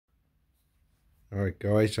Alright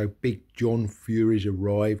guys, so big John Fury's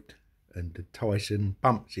arrived and Tyson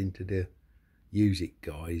bumps into the use it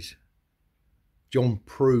guys. John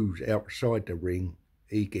proves outside the ring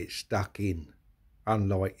he gets stuck in,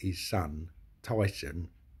 unlike his son Tyson,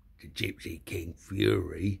 the Gypsy King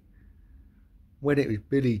Fury. When it was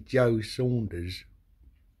Billy Joe Saunders,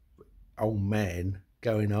 old man,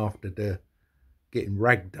 going after getting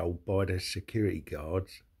ragdolled by the security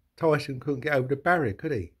guards, Tyson couldn't get over the barrier,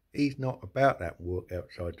 could he? He's not about that work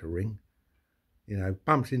outside the ring. You know,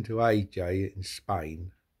 bumps into AJ in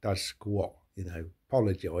Spain, does squat, you know,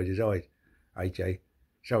 apologises. AJ,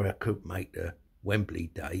 sorry I couldn't make the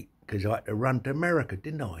Wembley date because I had to run to America,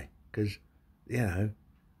 didn't I? Because, you know,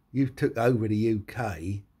 you took over the UK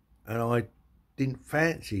and I didn't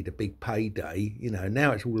fancy the big payday. You know,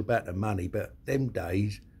 now it's all about the money, but them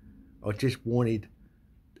days I just wanted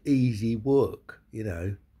easy work, you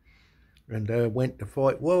know. And went to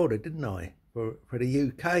fight Wilder, didn't I, for the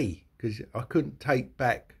UK, because I couldn't take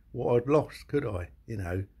back what I'd lost, could I? You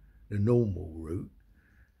know, the normal route.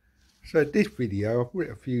 So this video, I've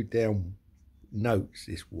written a few down notes,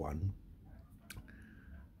 this one.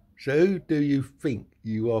 So who do you think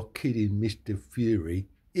you are kidding, Mr. Fury,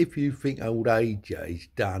 if you think old AJ's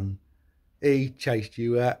done? He chased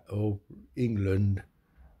you out of England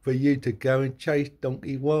for you to go and chase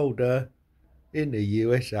Donkey Wilder in the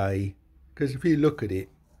USA. Because if you look at it,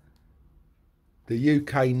 the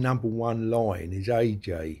UK #1 line is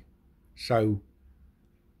AJ. So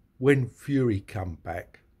when Fury come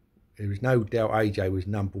back, there was no doubt AJ was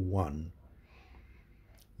 #1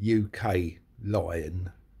 UK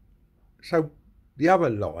lion. So the other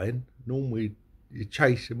lion, normally you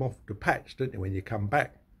chase them off the patch, don't you, when you come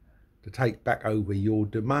back, to take back over your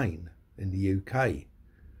domain in the UK.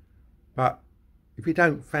 But if you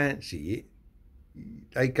don't fancy it,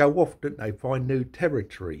 they go off, don't they, find new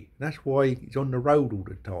territory. And that's why he's on the road all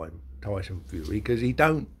the time, Tyson Fury, because he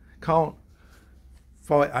can't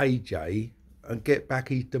fight AJ and get back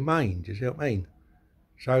his domain, do you see what I mean?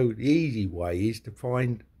 So the easy way is to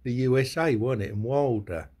find the USA, wasn't it, and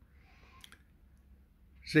Wilder.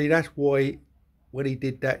 See, that's why when he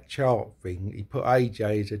did that chart thing, he put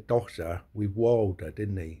AJ as a dosser with Wilder,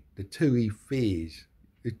 didn't he? The two he fears,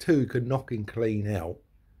 the two he could knock him clean out,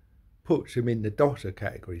 puts him in the dosser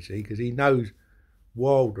category, see, because he knows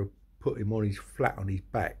Wilder put him on his flat on his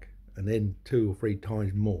back and then 2 or 3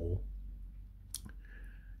 times more.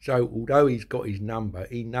 So although he's got his number,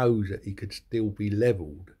 he knows that he could still be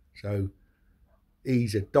levelled. So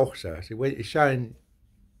he's a dosser. So when it's showing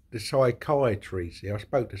the psychiatry, see, I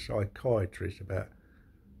spoke to psychiatrists about,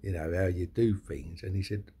 you know, how you do things, and he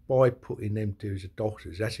said by putting them two as a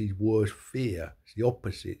dossers, that's his worst fear. It's the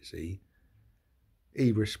opposite, see.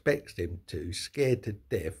 He respects them two, scared to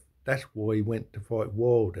death. That's why he went to fight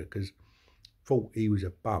Wilder, because thought he was a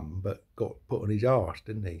bum, but got put on his arse,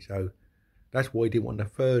 didn't he? So that's why he didn't want the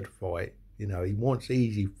third fight. You know, he wants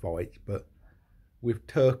easy fights, but with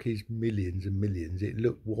Turkey's millions and millions, it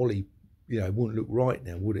looked Wally, you know, it wouldn't look right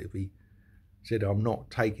now, would it, if he said, I'm not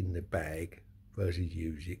taking the bag versus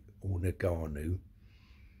Usyk or Ngannou.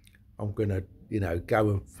 I'm going to, you know,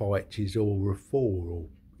 go and fight Chisora 4 or,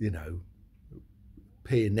 you know,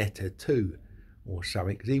 Pianetta 2 or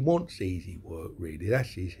something, because he wants easy work, really.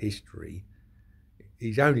 That's his history.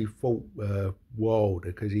 He's only fought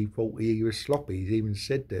Wilder because he thought he was sloppy. He's even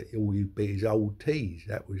said that all you beat is old teas.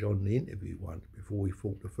 That was on the interview once before he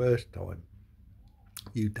fought the first time.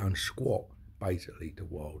 You done squat, basically, to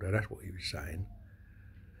Wilder. That's what he was saying.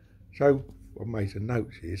 So I made some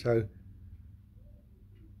notes here. So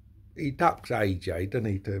he ducks AJ, doesn't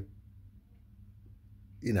he, to,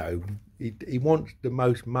 you know, he wants the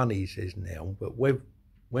most money, he says now, but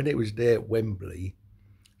when it was there at Wembley,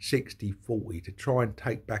 60-40, to try and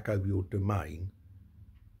take back over your domain,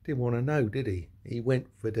 didn't want to know, did he? He went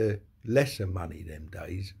for the lesser money them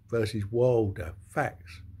days versus Wilder.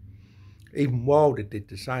 Facts. Even Wilder did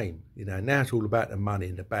the same. You know, now it's all about the money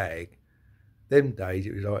in the bag. Them days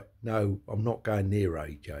it was like, no, I'm not going near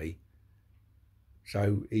AJ.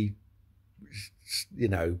 So he, you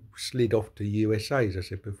know, slid off to USA, as I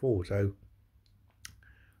said before. So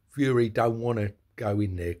Fury don't want to go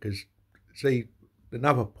in there because, see,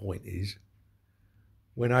 another point is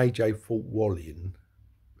when AJ fought Wallin,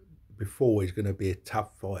 before he's going to be a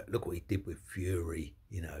tough fight. Look what he did with Fury.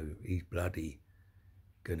 You know, he's bloody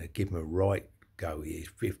going to give him a right go. He is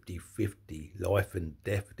 50-50, life and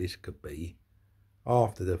death this could be.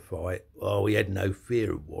 After the fight, oh, he had no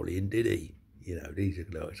fear of Wallin, did he? You know, these are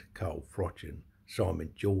like Carl Froch and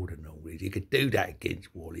Simon Jordan, all these. He could do that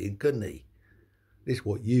against Wallin, couldn't he? This is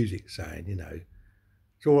what Usyk's saying, you know.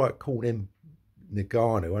 It's all right calling him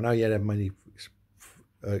Ngannou. I know he had many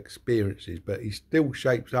experiences, but he still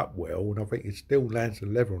shapes up well, and I think he still lands the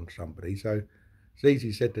leather on somebody. So it's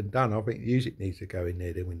easy said than done. I think Usyk needs to go in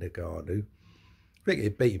there to win the Ngannou. I think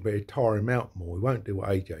he'd beat him, but he'd tire him out more. He won't do what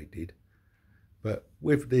AJ did. But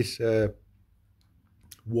with this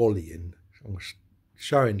Wallin,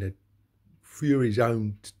 showing the Fury's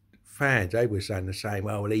own fans, they were saying the same.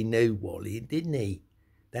 Oh, well, he knew Wallin, didn't he?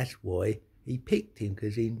 That's why he picked him,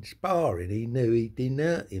 because in sparring he knew he didn't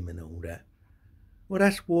hurt him and all that. Well,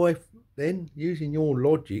 that's why then, using your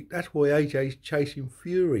logic, that's why AJ's chasing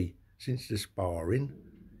Fury since the sparring.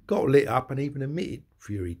 Got lit up and even admitted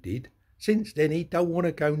Fury did. Since then, he don't want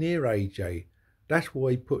to go near AJ. That's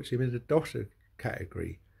why he puts him in the dosser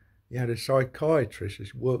category. You know, the psychiatrist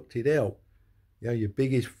has worked it out. You know, your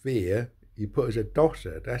biggest fear, you put as a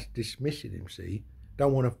dosser. That's dismissing him, see?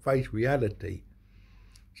 Don't want to face reality.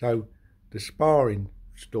 So the sparring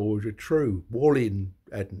stories are true. Wallin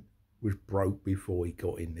was broke before he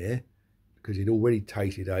got in there because he'd already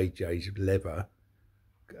tasted AJ's leather.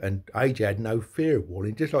 And AJ had no fear of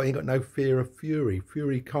Wallin, just like he got no fear of Fury.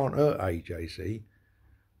 Fury can't hurt AJ, see?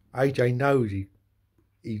 AJ knows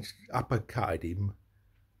he's uppercutted him,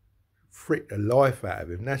 fricked the life out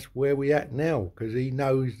of him. That's where we're at now, because he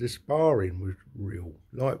knows the sparring was real,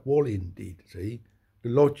 like Wallin did, see? The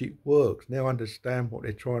logic works. Now understand what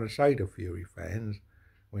they're trying to say to Fury fans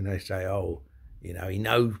when they say, oh, you know, he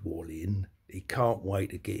knows Wallin, he can't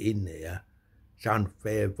wait to get in there. It's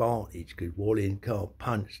unfair advantage because Wallin can't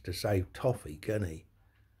punch to save toffee, can he?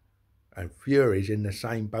 And Fury's in the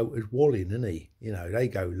same boat as Wallin, isn't he? You know, they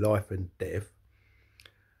go life and death.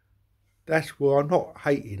 That's why I'm not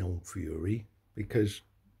hating on Fury,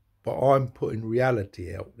 but I'm putting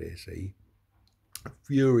reality out there, see?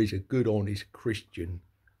 Fury's a good, honest Christian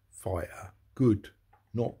fighter. Good,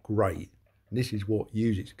 not great. And this is what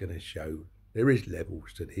Usyk's going to show. There is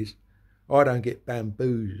levels to this. I don't get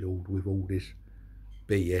bamboozled with all this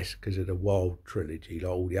BS because of the Wild trilogy,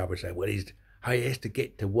 like all the others say, well, he has to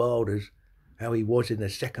get to Wild as how he was in the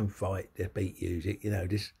second fight to beat Usyk. You know,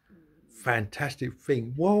 this fantastic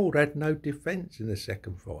thing. Wild had no defence in the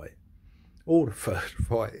second fight. Or the first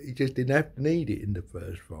fight. He just didn't need it in the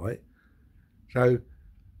first fight. So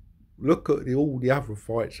look at all the other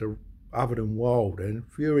fights other than Wilder, and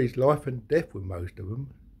Fury's life and death with most of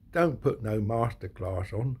them. Don't put no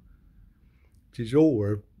masterclass on.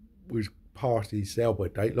 Chisora was past his sell-by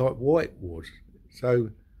date like White was.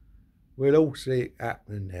 So we'll all see it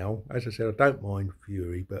happening now. As I said, I don't mind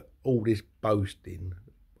Fury, but all this boasting,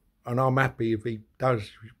 and I'm happy if he does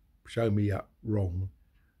show me up wrong,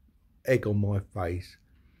 egg on my face.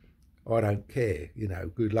 I don't care, you know,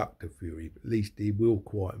 good luck to Fury. At least he will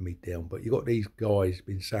quieten me down. But you got these guys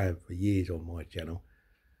been saying for years on my channel,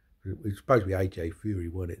 it was supposed to be AJ Fury,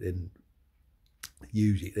 wasn't it? Then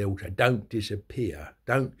use it. They all say, don't disappear.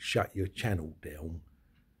 Don't shut your channel down.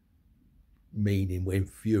 Meaning when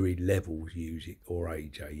Fury levels Usyk or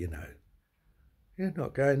AJ, you know. You're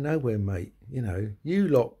not going nowhere, mate. You know, you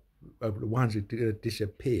lot are the ones that are going to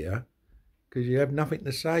disappear because you have nothing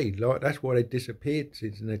to say. Like, that's why they disappeared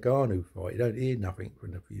since the Ngannou fight. You don't hear nothing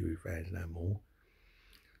from the Fury fans no more.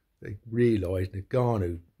 They realised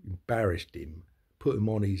Ngannou embarrassed him, put him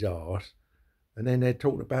on his arse, and then they're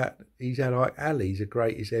talking about he's like Ali's the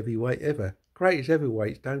greatest heavyweight ever. Greatest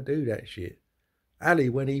heavyweights don't do that shit. Ali,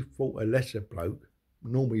 when he fought a lesser bloke,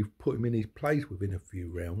 normally put him in his place within a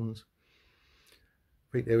few rounds.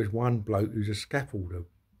 I think there was one bloke who's a scaffolder,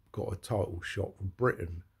 got a title shot from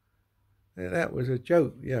Britain. And that was a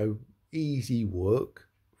joke, you know, easy work,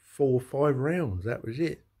 4 or 5 rounds, that was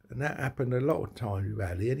it. And that happened a lot of times with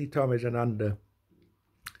Ali. Anytime there's an under,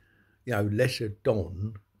 you know, lesser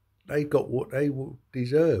don, they got what they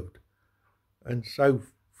deserved. And so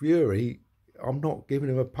Fury, I'm not giving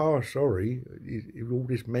him a pass, sorry. He's all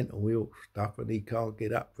this mental ill stuff and he can't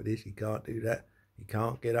get up for this, he can't do that, he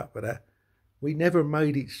can't get up for that. We never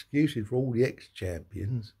made excuses for all the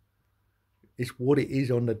ex-champions. It's what it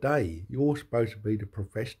is on the day. You're supposed to be the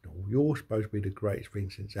professional. You're supposed to be the greatest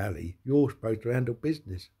thing since Ali. You're supposed to handle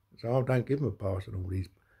business. So I don't give him a pass on all these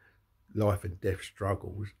life and death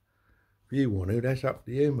struggles. If you want to, that's up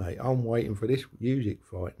to you, mate. I'm waiting for this Usyk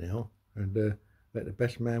fight now and let the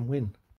best man win.